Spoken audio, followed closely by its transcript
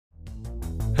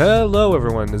Hello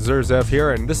everyone, AzureZeph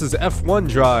here, and this is F1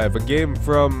 Drive, a game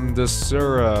from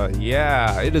Desura.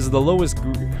 Yeah, it is the lowest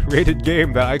rated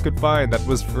game that I could find that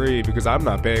was free, because I'm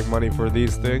not paying money for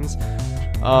these things.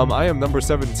 I am number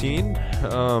 17.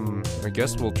 I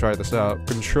guess we'll try this out.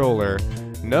 Controller.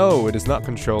 No, it is not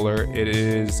controller, it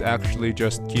is actually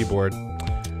just keyboard.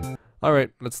 Alright,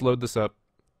 let's load this up.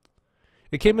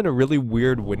 It came in a really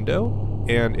weird window,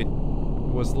 and it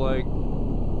was like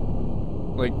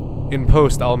in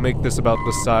post I'll make this about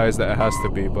the size that it has to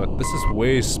be, but this is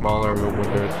way smaller of a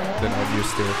window than I'm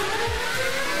used to.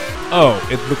 Oh,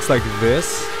 it looks like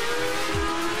this?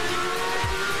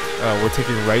 Oh, we're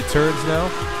taking right turns now?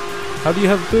 How do you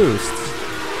have boosts?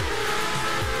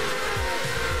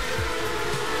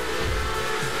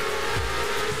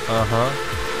 Uh-huh.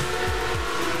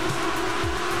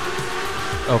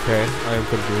 Okay, I am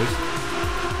confused.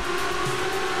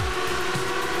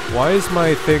 Why is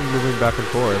my thing moving back and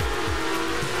forth?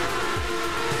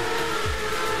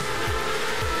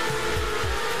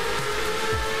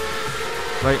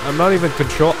 Like, I'm not even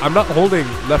I'm not holding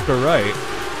left or right.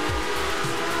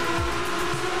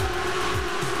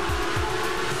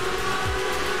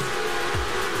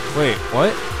 Wait,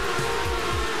 what?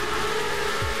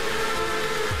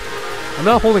 I'm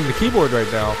not holding the keyboard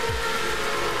right now.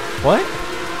 What?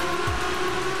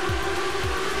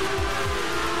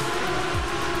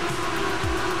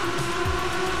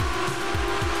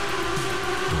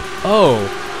 Oh.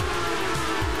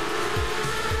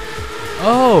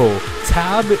 Oh.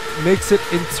 Tab makes it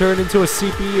turn into a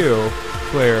CPU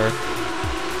player.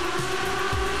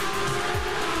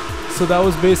 So that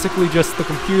was basically just the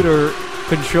computer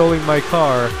controlling my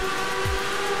car.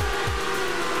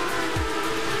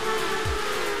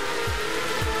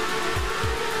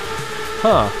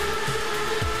 Huh.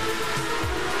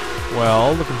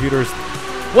 Well, the computer's...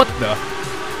 What the?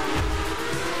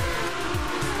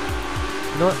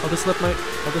 You know what? I'll just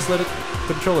let it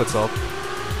control itself.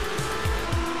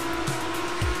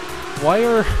 Why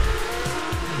are...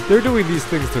 They're doing these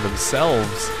things to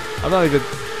themselves. I'm not even...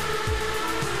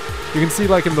 You can see,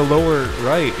 like, in the lower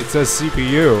right, it says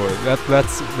CPU. That's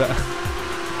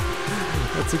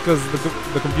because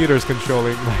the computer's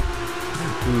controlling my...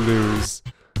 Lose.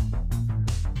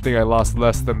 I think I lost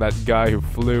less than that guy who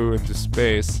flew into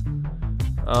space.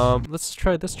 Let's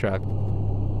try this track.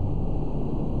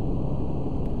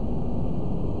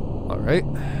 Alright.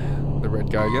 The red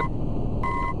guy again.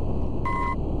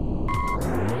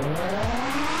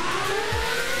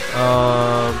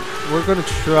 We're gonna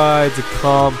try to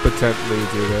competently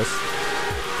do this.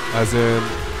 As in...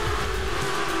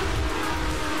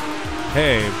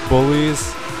 Hey,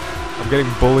 bullies. I'm getting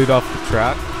bullied off the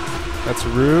track. That's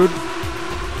rude.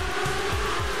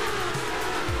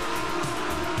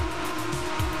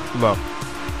 Low.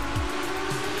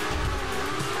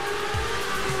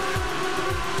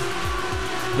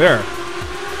 There.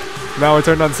 Now I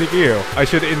turned on CPU. I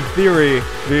should, in theory,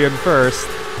 be in first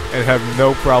and have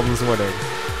no problems winning.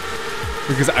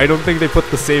 Because I don't think they put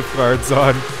the safeguards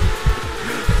on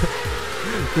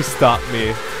to stop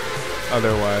me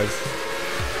otherwise.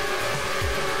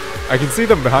 I can see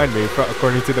them behind me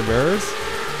according to the mirrors.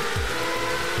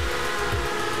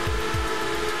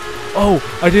 Oh,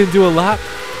 I didn't do a lap?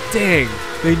 Dang,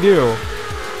 they knew.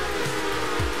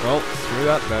 Well, screw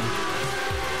that then.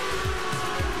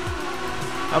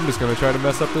 I'm just gonna try to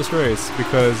mess up this race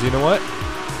because, you know what?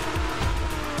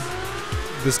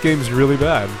 This game's really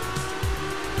bad.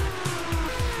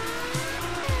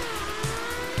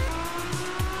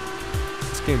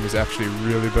 This game is actually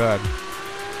really bad.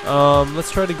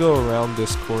 Let's try to go around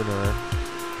this corner.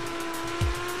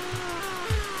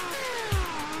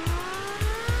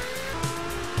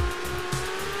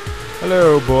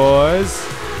 Hello, boys.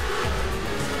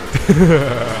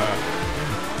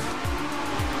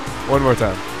 One more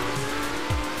time.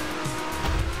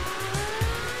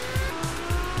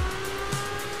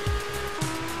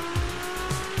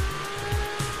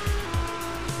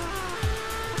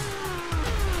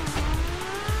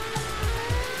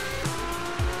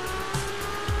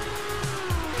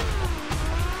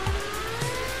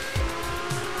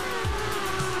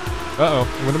 Uh-oh,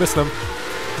 I'm gonna miss them.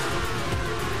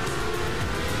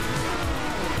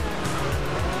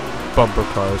 Bumper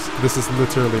cars. This is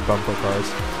literally bumper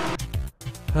cars.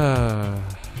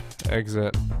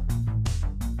 Exit.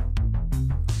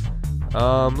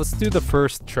 Let's do the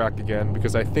first track again,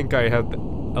 because I think I have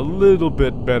a little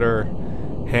bit better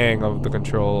hang of the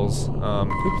controls.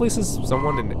 Who places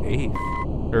someone in 8th?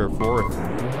 Or 4th?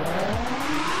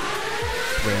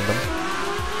 Random.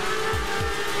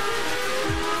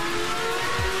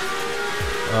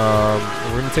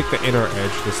 We're gonna take the inner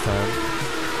edge this time.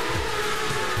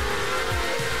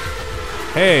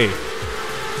 Hey!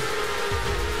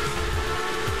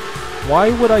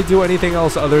 Why would I do anything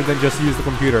else other than just use the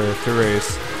computer to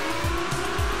race?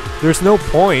 There's no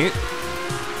point.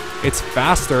 It's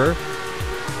faster.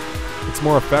 It's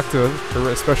more effective,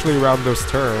 especially around those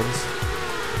turns.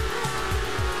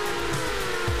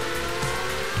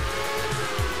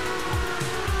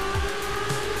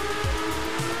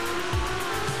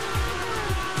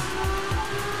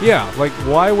 Yeah, like,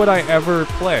 why would I ever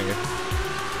play?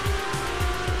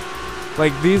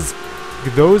 Like,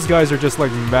 those guys are just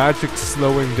like magic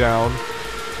slowing down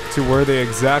to where they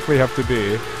exactly have to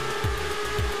be.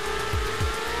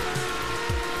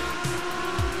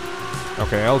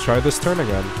 Okay, I'll try this turn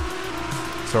again.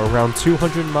 So around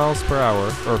 200 miles per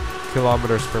hour, or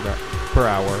kilometers per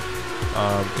hour,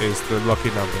 is the lucky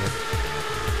number.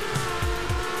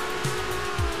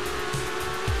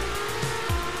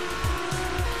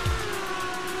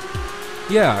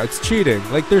 Yeah, it's cheating.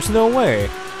 Like, there's no way.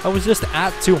 I was just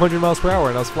at 200 miles per hour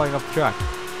and I was flying off the track.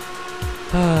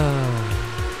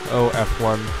 Oh,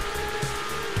 F1.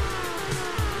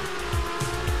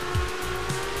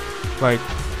 Like,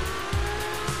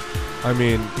 I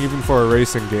mean, even for a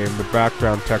racing game, the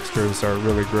background textures are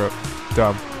really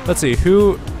dumb. Let's see,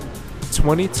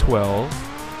 2012.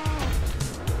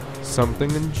 Something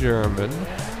in German.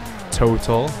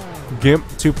 Total. GIMP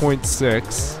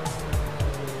 2.6.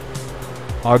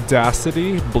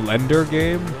 Audacity, Blender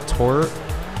game, Tort,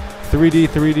 3D,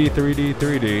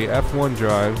 F1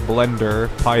 drive, Blender,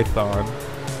 Python.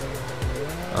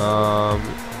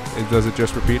 Does it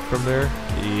just repeat from there?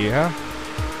 Yeah.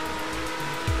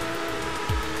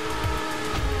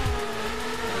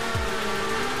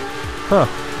 Huh,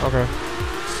 okay.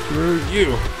 Screw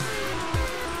you.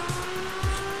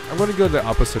 I'm gonna go the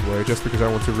opposite way just because I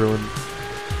want to ruin...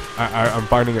 I'm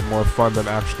finding it more fun than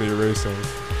actually racing.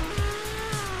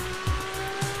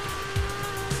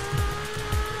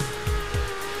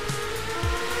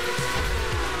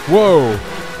 Whoa!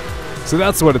 So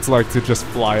that's what it's like to just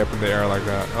fly up in the air like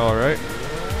that. Alright.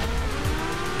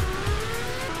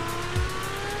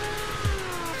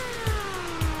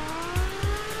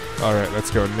 Alright, let's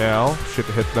go now. Should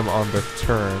hit them on the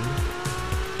turn.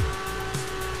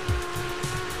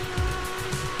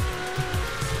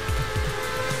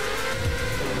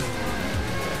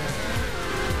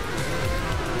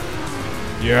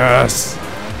 Yes!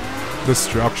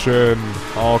 Destruction,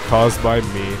 all caused by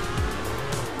me.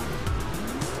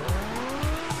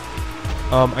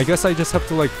 I guess I just have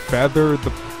to, like, feather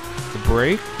the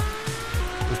brake?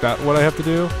 Is that what I have to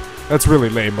do? That's really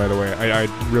lame, by the way. I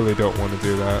really don't want to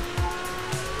do that.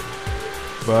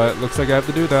 But looks like I have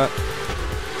to do that.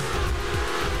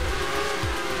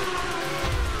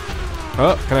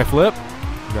 Oh, can I flip?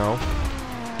 No.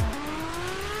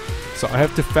 So I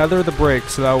have to feather the brake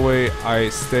so that way I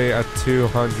stay at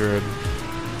 200.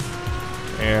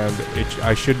 And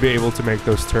I should be able to make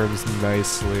those turns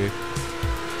nicely.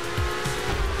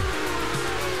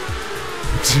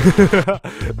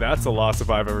 That's a loss if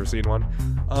I've ever seen one.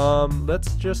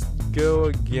 Let's just go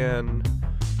again.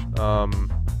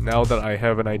 Now that I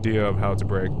have an idea of how to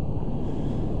brake.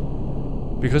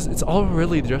 Because it's all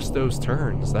really just those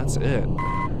turns. That's it.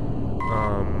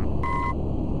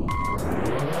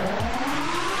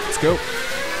 Let's go.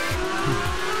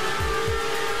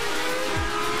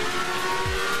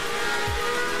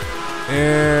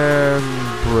 And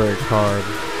brake hard.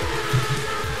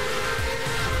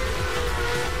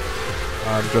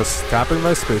 I'm just tapping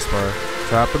my spacebar,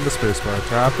 tapping the spacebar,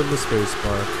 tapping the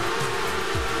spacebar.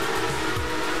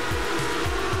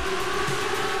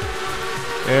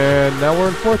 And now we're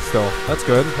in fourth still. That's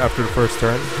good, after the first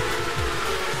turn.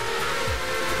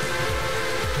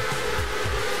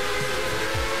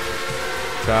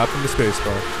 Tapping the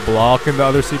spacebar. Blocking the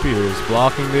other CPUs,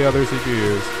 blocking the other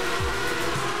CPUs.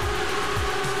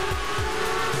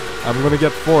 I'm gonna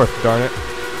get fourth, darn it.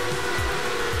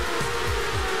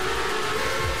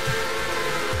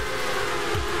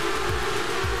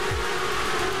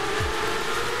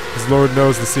 Lord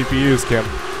knows the CPUs can't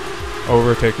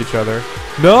overtake each other.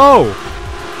 No!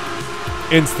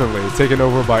 Instantly taken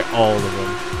over by all of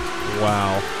them.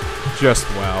 Wow. Just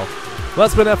wow. Well,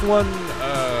 that's been F1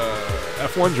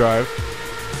 Drive.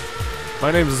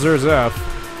 My name is AzureZeph,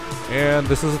 and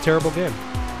this is a terrible game.